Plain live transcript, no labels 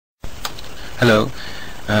Hello,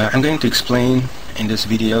 I'm going to explain in this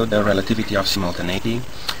video the relativity of simultaneity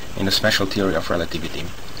in the special theory of relativity.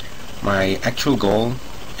 My actual goal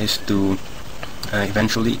is to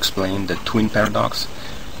eventually explain the twin paradox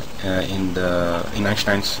in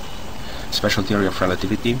Einstein's special theory of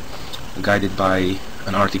relativity, guided by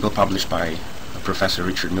an article published by Professor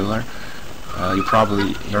Richard Muller. You're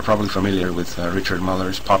probably familiar with Richard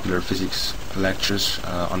Muller's popular physics lectures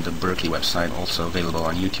on the Berkeley website, also available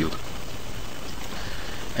on YouTube.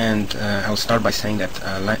 And I'll start by saying that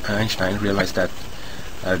Einstein realized that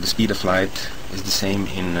the speed of light is the same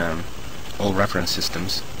in all reference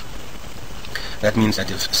systems. That means that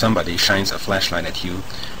if somebody shines a flashlight at you,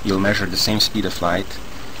 you'll measure the same speed of light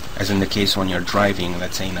as in the case when you're driving,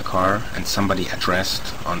 let's say in a car, and somebody at rest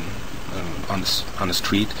on the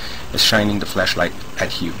street is shining the flashlight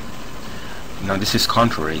at you. Now this is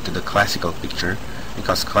contrary to the classical picture,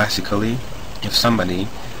 because classically, if somebody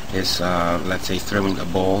is, let's say, throwing a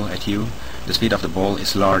ball at you, the speed of the ball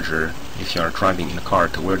is larger if you are driving in a car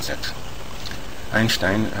towards it.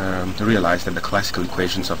 Einstein realized that the classical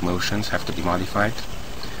equations of motions have to be modified,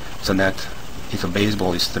 so that if a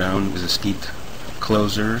baseball is thrown with a speed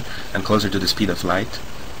closer and closer to the speed of light,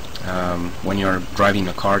 when you are driving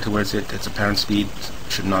a car towards it, its apparent speed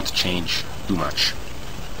should not change too much.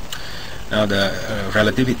 Now the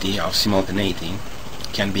relativity of simultaneity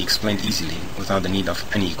can be explained easily without the need of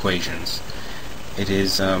any equations. It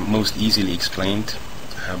is most easily explained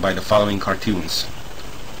by the following cartoons.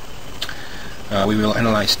 We will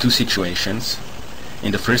analyze two situations.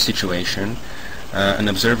 In the first situation, an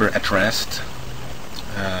observer at rest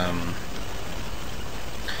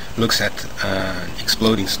looks at an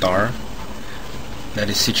exploding star that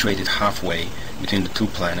is situated halfway between the two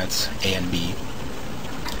planets A and B,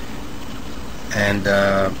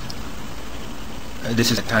 and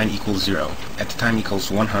this is at time equals 0. At time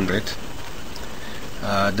equals 100,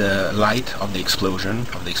 the light of the explosion,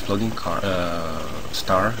 of the exploding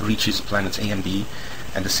star, reaches planets A and B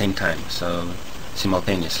at the same time, so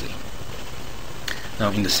simultaneously.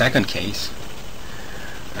 Now in the second case,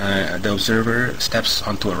 the observer steps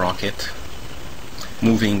onto a rocket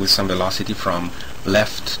moving with some velocity from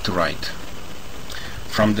left to right.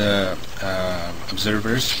 From the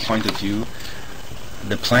observer's point of view,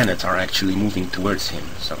 the planets are actually moving towards him.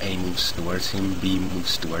 So A moves towards him, B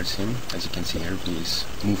moves towards him. As you can see here, B is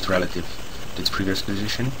moved relative to its previous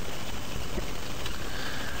position.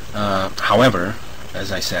 However,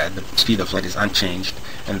 as I said, the speed of light is unchanged,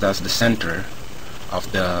 and thus the center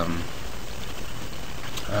of the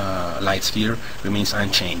light sphere remains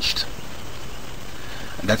unchanged.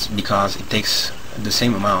 That's because it takes the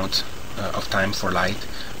same amount of time for light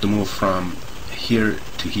to move from here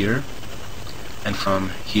to here and from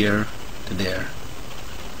here to there.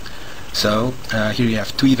 So here you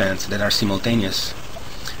have two events that are simultaneous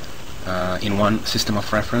in one system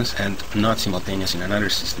of reference and not simultaneous in another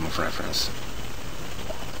system of reference.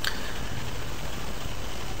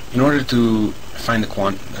 In order to find the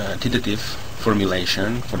quantitative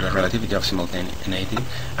formulation for the relativity of simultaneity,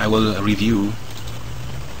 I will review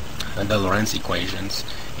the Lorentz equations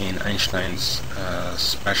in Einstein's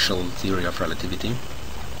special theory of relativity.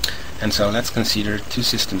 And so let's consider two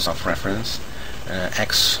systems of reference,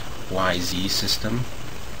 X, Y, Z system,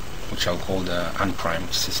 which I'll call the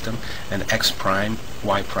unprimed system, and X prime,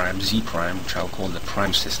 Y prime, Z prime, which I'll call the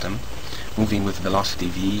prime system, moving with velocity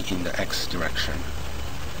v in the X direction.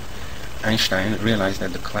 Einstein realized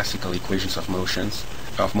that the classical equations of motion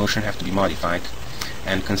have to be modified,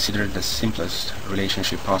 and considered the simplest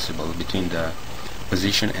relationship possible between the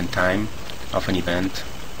position and time of an event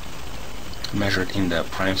measured in the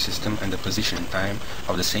prime system and the position and time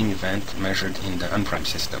of the same event measured in the unprimed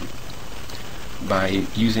system, by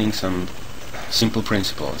using some simple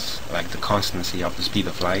principles like the constancy of the speed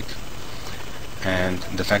of light and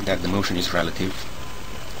the fact that the motion is relative,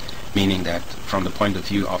 meaning that from the point of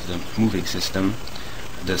view of the moving system,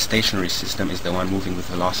 the stationary system is the one moving with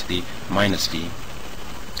velocity minus v.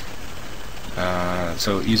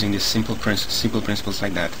 So using these simple principles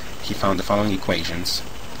like that, he found the following equations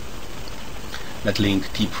that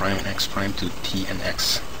link t prime and x prime to t and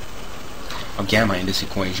x. Now, gamma in this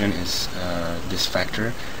equation is this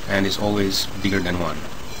factor and is always bigger than 1.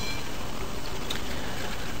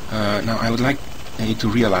 Now I would like you to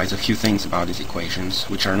realize a few things about these equations,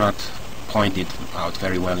 which are not pointed out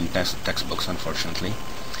very well in textbooks, unfortunately.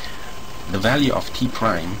 The value of t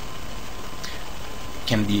prime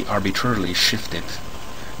can be arbitrarily shifted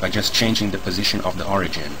by just changing the position of the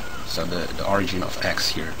origin, so the origin of x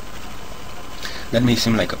here. That may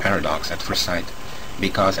seem like a paradox at first sight,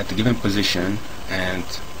 because at a given position and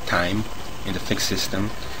time in the fixed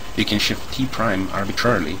system, you can shift t prime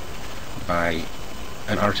arbitrarily by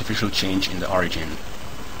an artificial change in the origin,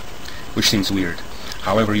 which seems weird.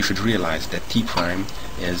 However, you should realize that t prime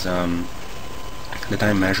is the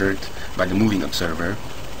time measured by the moving observer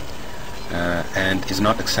and is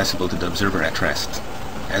not accessible to the observer at rest.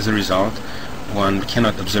 As a result, one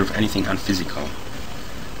cannot observe anything unphysical,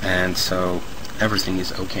 and so everything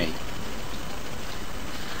is okay.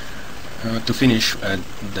 To finish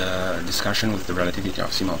the discussion with the relativity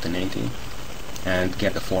of simultaneity and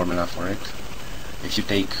get the formula for it, if you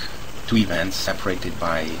take two events separated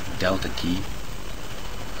by delta t,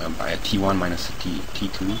 by a t1 minus a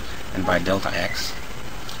t2, and by delta x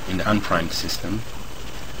in the unprimed system,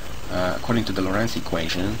 according to the Lorentz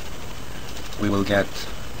equation, we will get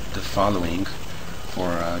the following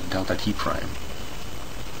for delta t prime.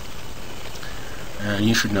 And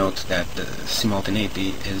you should note that the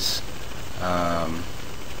simultaneity is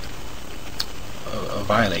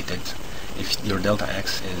violated if your delta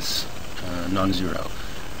x is non-zero.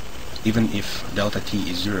 Even if delta t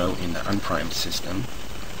is 0 in the unprimed system,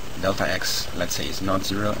 delta x, let's say, is not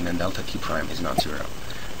 0, and then delta t prime is not 0.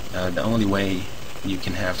 The only way you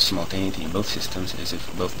can have simultaneity in both systems is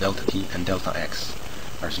if both delta t and delta x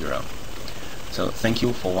are 0. So thank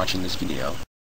you for watching this video.